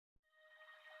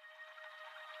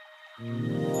I've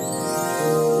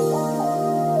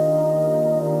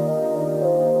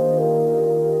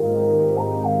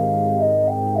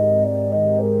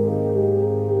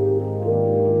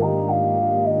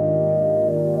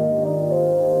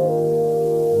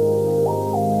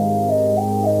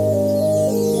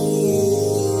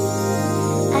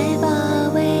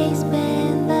always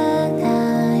been the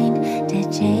kind to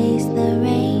chase the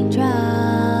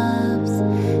raindrops,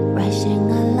 rushing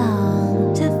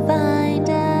along to find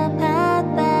a path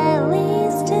that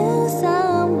leads to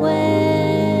somewhere.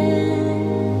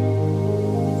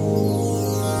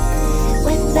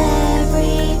 With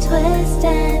every twist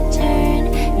and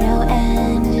turn, no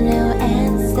end, no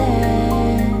answer,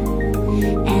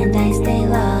 and I stay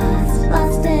lost,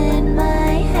 lost in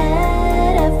my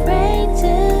head, afraid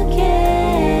to care.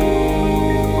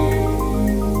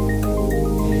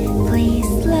 Please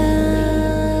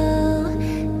slow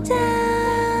down.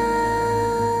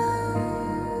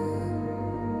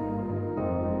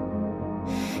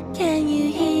 Can you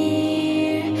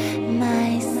hear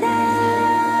my sound?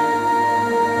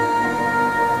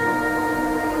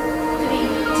 3,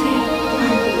 2,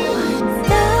 1.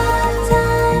 Stop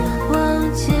time,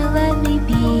 won't you let me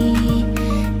be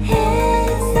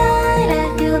inside? I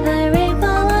feel the rain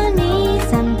fall on me.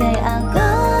 Someday I'll go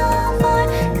far,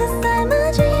 'cause I'm a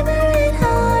dreamer at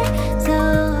heart. So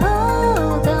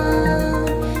hold on,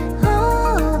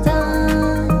 hold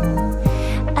on.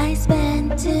 I spent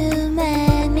too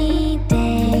many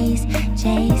days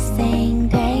chasing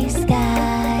gray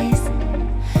skies,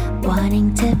 wanting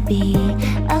to be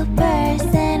a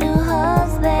person who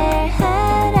holds their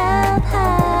head up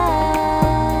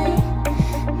high.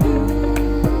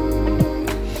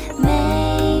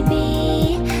 Maybe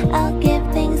I'll give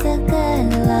things a good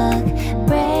look,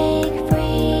 break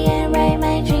free and write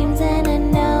my dreams in a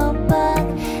notebook.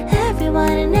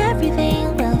 Everyone and everything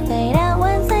will fade out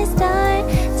once I start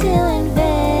to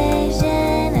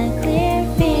envision a clear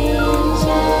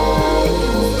future.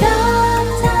 Stop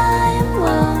time,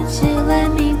 won't you let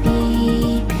me be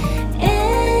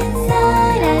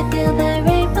inside? I feel the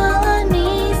rain fall on me.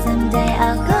 Someday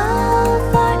I'll go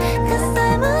far, 'cause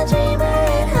I'm a dreamer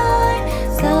at heart.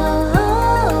 So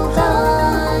hold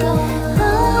on,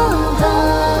 hold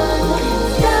on.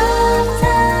 Stop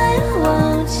time,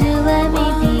 won't you let me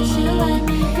be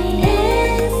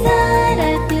inside?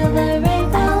 I feel the rain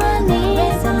fall on me.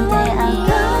 Someday I'll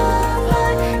go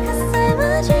far, 'cause I'm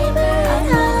a dreamer at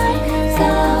heart. So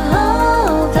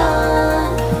hold on,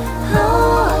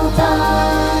 hold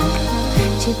on.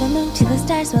 To the moon, to the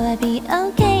stars, will I be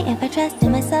okay if I trust in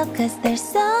myself? 'Cause there's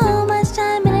so much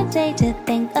time in a day to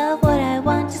think of what I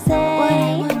want to say.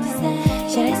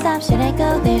 Should I stop? Should I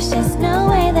go? There's just no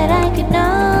way.